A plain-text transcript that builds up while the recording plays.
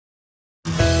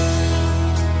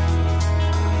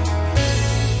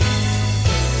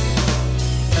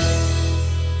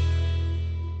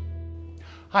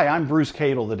Hi, I'm Bruce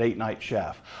Cadle, the Date Night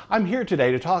Chef. I'm here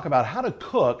today to talk about how to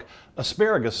cook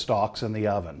asparagus stalks in the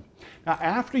oven. Now,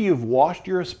 after you've washed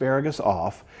your asparagus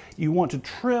off, you want to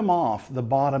trim off the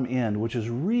bottom end, which is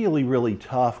really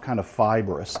tough, kind of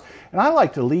fibrous. And I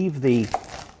like to leave the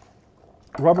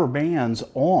rubber bands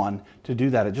on to do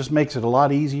that. It just makes it a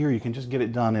lot easier. You can just get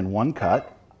it done in one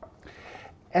cut.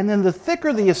 And then the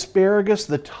thicker the asparagus,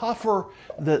 the tougher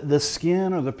the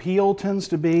skin or the peel tends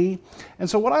to be. And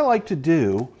so what I like to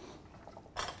do,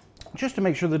 just to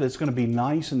make sure that it's going to be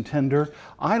nice and tender,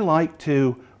 I like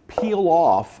to peel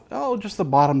off, just the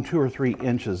bottom 2 or 3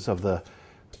 inches of the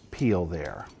peel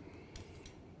there.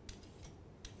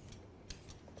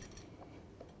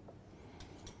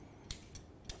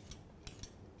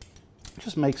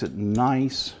 Just makes it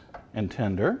nice and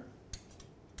tender.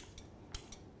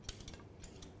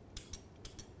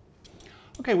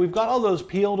 Okay, we've got all those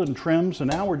peeled and trimmed, so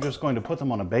now we're just going to put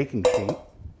them on a baking sheet.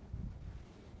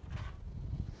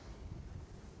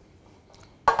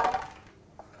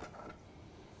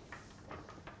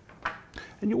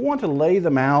 And you want to lay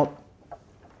them out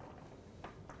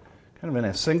kind of in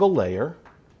a single layer.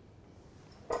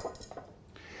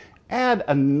 Add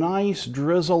a nice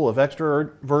drizzle of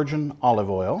extra virgin olive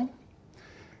oil.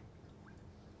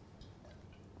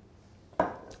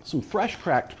 Some fresh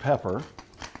cracked pepper.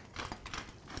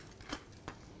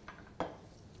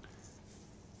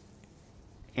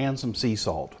 And some sea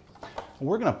salt.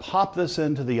 We're going to pop this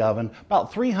into the oven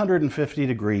about 350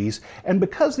 degrees, and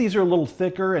because these are a little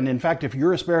thicker, and in fact if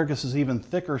your asparagus is even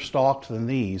thicker stalked than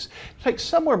these, it takes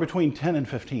somewhere between 10 and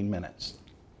 15 minutes.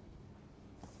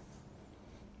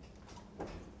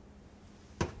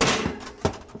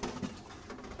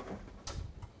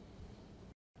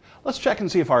 Let's check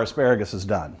and see if our asparagus is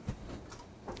done.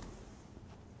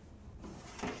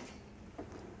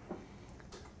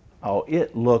 Oh,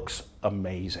 it looks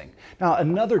amazing. Now,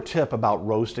 another tip about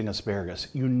roasting asparagus,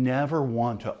 you never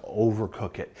want to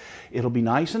overcook it. It'll be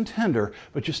nice and tender,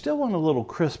 but you still want a little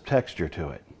crisp texture to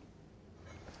it.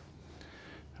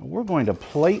 Now, we're going to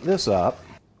plate this up.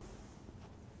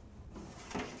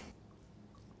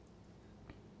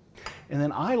 And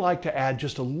then I like to add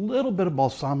just a little bit of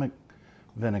balsamic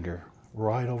vinegar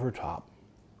right over top.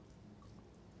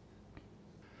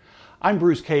 I'm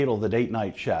Bruce Cadle, the Date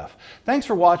Night Chef. Thanks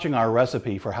for watching our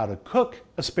recipe for how to cook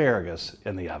asparagus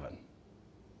in the oven.